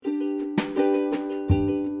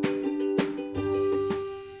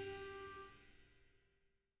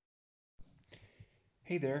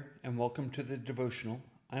Hey there, and welcome to the Devotional.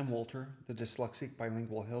 I'm Walter, the dyslexic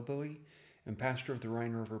bilingual hillbilly and pastor of the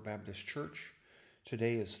Rhine River Baptist Church.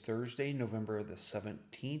 Today is Thursday, November the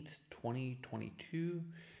 17th, 2022.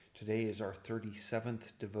 Today is our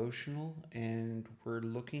 37th devotional, and we're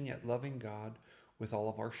looking at loving God with all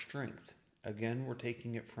of our strength. Again, we're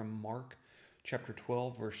taking it from Mark chapter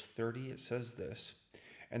 12, verse 30. It says this,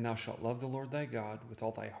 "And thou shalt love the Lord thy God with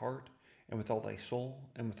all thy heart, and with all thy soul,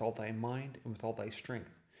 and with all thy mind, and with all thy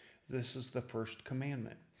strength. This is the first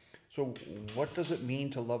commandment." So, what does it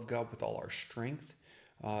mean to love God with all our strength?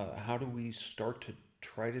 How do we start to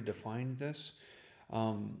try to define this?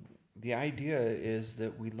 The idea is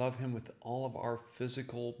that we love Him with all of our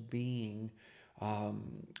physical being,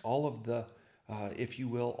 all of the, if you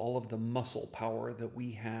will, all of the muscle power that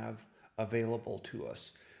we have available to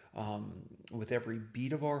us. With every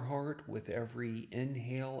beat of our heart, with every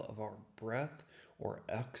inhale of our breath or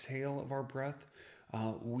exhale of our breath,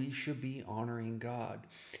 we should be honoring God.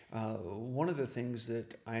 One of the things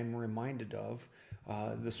that I'm reminded of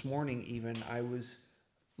this morning, even, I was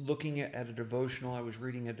looking at a devotional, I was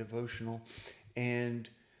reading a devotional, and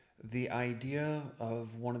the idea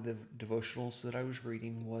of one of the devotionals that I was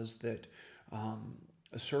reading was that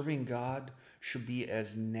serving God should be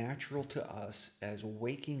as natural to us as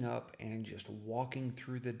waking up and just walking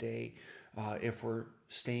through the day if we're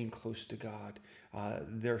staying close to God.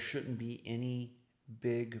 There shouldn't be any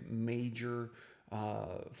big, major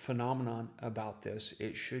phenomenon about this.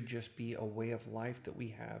 It should just be a way of life that we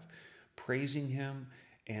have, praising Him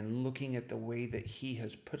and looking at the way that He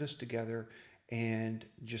has put us together and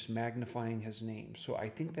just magnifying His name. So I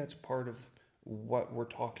think that's part of what we're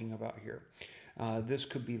talking about here. This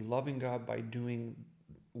could be loving God by doing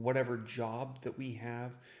whatever job that we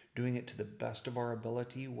have, doing it to the best of our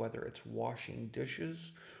ability, whether it's washing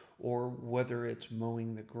dishes or whether it's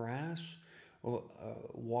mowing the grass, or,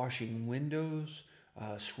 washing windows,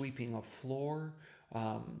 sweeping a floor.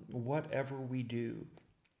 Whatever we do,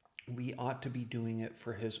 we ought to be doing it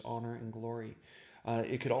for His honor and glory.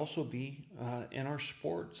 It could also be in our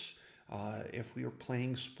sports. If we are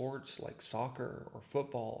playing sports like soccer or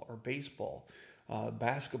football or baseball,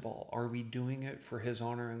 basketball, are we doing it for His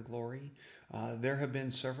honor and glory? There have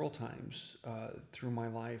been several times through my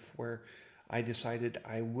life where I decided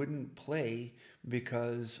I wouldn't play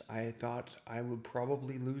because I thought I would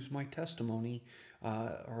probably lose my testimony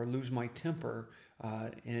or lose my temper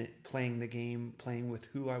in playing the game, playing with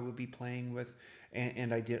who I would be playing with,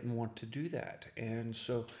 and I didn't want to do that. And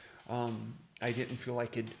so I didn't feel I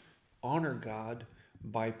could honor God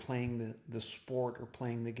by playing the sport or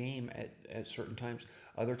playing the game at certain times.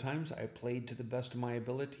 Other times I played to the best of my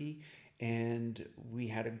ability and we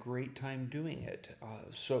had a great time doing it.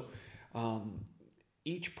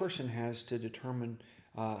 Each person has to determine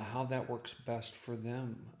how that works best for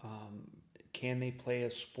them. Can they play a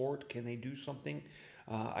sport? Can they do something?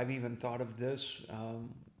 I've even thought of this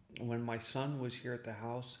when my son was here at the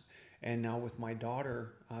house, and now with my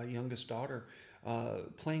daughter, youngest daughter,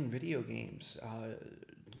 playing video games.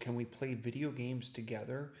 Can we play video games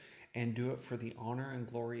together and do it for the honor and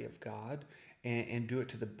glory of God and do it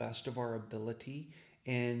to the best of our ability?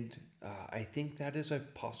 And I think that is a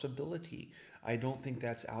possibility. I don't think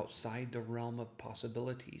that's outside the realm of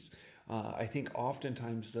possibilities. I think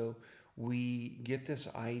oftentimes, though, we get this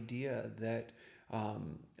idea that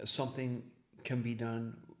something can be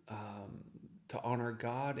done to honor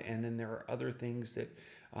God, and then there are other things that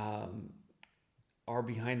are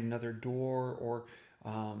behind another door, or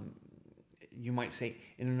you might say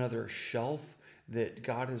in another shelf that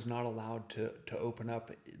God is not allowed to open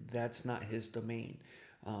up. That's not His domain.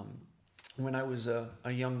 When I was a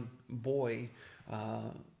young boy,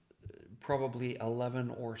 probably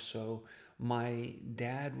 11 or so, my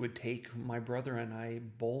dad would take my brother and I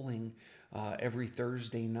bowling every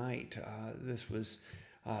Thursday night. This was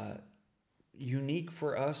unique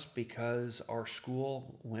for us because our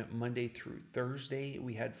school went Monday through Thursday.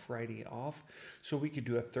 We had Friday off, so we could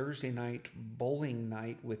do a Thursday night bowling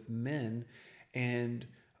night with men. And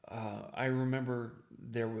I remember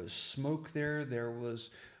there was smoke there. There was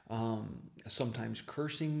sometimes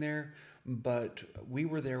cursing there, but we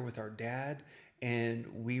were there with our dad, and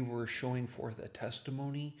we were showing forth a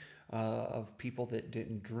testimony of people that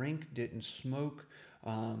didn't drink, didn't smoke.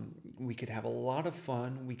 We could have a lot of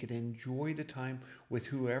fun. We could enjoy the time with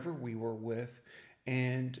whoever we were with,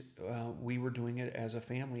 and we were doing it as a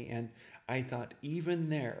family. And I thought even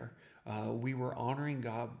there, we were honoring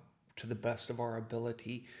God to the best of our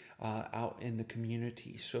ability out in the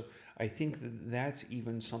community. So I think that that's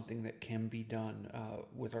even something that can be done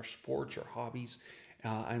with our sports or hobbies.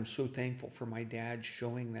 I'm so thankful for my dad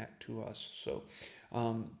showing that to us. So,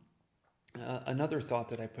 um, another thought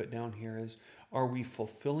that I put down here is, are we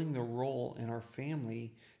fulfilling the role in our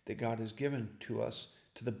family that God has given to us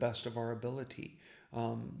to the best of our ability?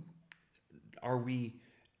 Um, are we,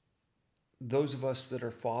 those of us that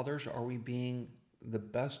are fathers, are we being the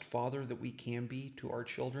best father that we can be to our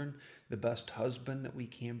children, the best husband that we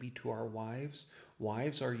can be to our wives?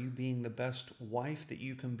 Wives, are you being the best wife that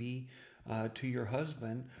you can be to your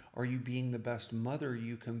husband? Are you being the best mother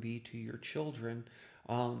you can be to your children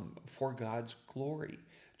for God's glory?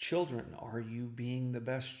 Children, are you being the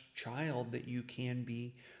best child that you can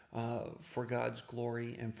be for God's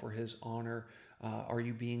glory and for His honor? Are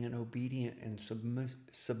you being an obedient and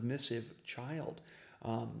submissive child?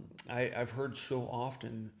 I've heard so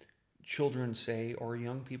often children say, or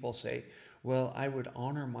young people say, well, I would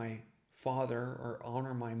honor my father or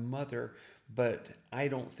honor my mother, but I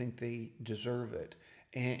don't think they deserve it.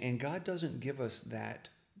 And God doesn't give us that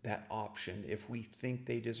option if we think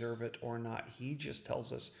they deserve it or not. He just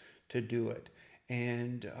tells us to do it.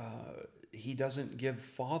 And He doesn't give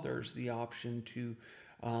fathers the option to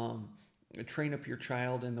train up your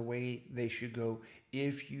child in the way they should go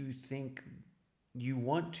if you think you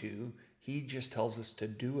want to. He just tells us to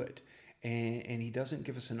do it. And He doesn't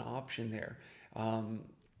give us an option there.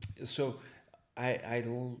 So I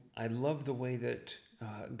love the way that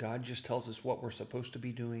God just tells us what we're supposed to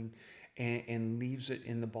be doing, and leaves it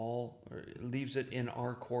in the ball, or leaves it in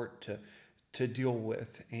our court to deal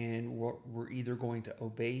with, and we're either going to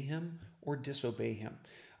obey Him or disobey Him.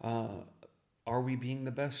 Are we being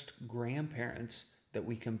the best grandparents that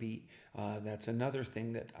we can be? That's another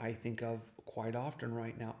thing that I think of quite often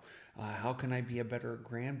right now. How can I be a better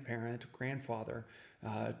grandfather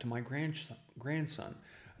to my grandson?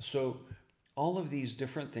 So all of these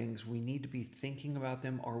different things, we need to be thinking about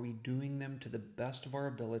them. Are we doing them to the best of our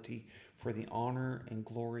ability for the honor and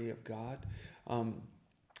glory of God? I'm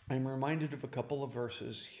reminded of a couple of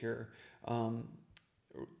verses here,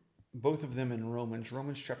 both of them in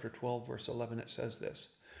Romans chapter 12, verse 11. It says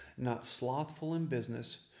this: not slothful in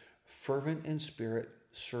business, fervent in spirit,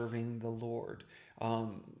 serving the Lord.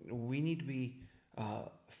 We need to be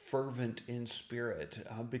fervent in spirit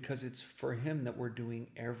because it's for Him that we're doing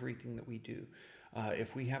everything that we do.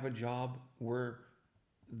 If we have a job, we're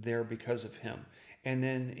there because of Him. And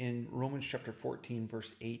then in Romans chapter 14,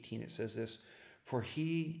 verse 18, it says this: for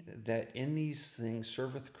he that in these things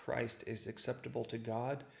serveth Christ is acceptable to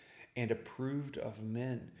God and approved of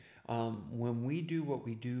men. When we do what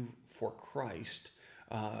we do for Christ,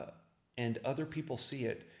 and other people see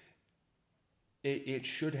it, it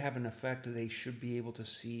should have an effect. They should be able to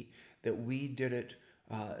see that we did it,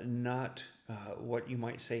 not what you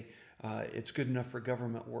might say, it's good enough for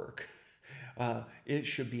government work. It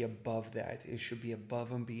should be above that. It should be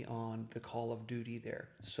above and beyond the call of duty there.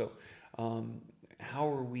 So how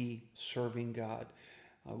are we serving God?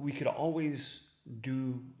 We could always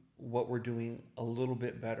do what we're doing a little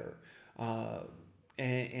bit better.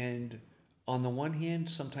 And on the one hand,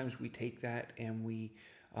 sometimes we take that and we,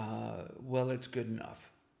 well, it's good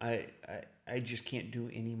enough. I just can't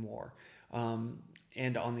do any more.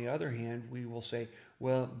 And on the other hand, we will say,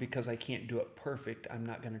 well, because I can't do it perfect, I'm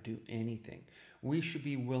not going to do anything. We should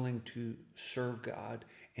be willing to serve God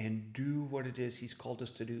and do what it is He's called us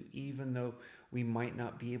to do, even though we might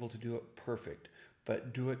not be able to do it perfect,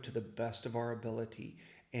 but do it to the best of our ability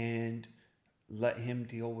and let Him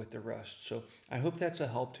deal with the rest. So I hope that's a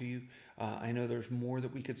help to you. I know there's more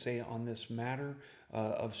that we could say on this matter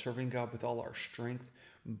of serving God with all our strength,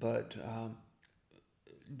 but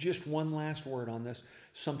just one last word on this.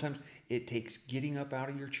 Sometimes it takes getting up out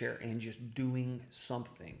of your chair and just doing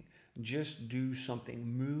something. Just do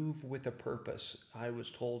something. Move with a purpose. I was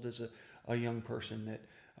told as a young person that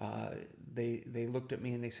they looked at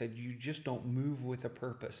me and they said, you just don't move with a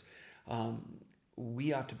purpose.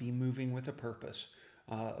 We ought to be moving with a purpose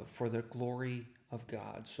for the glory of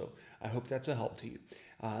God. So I hope that's a help to you.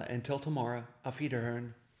 Until tomorrow, auf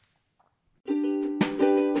Wiederhören.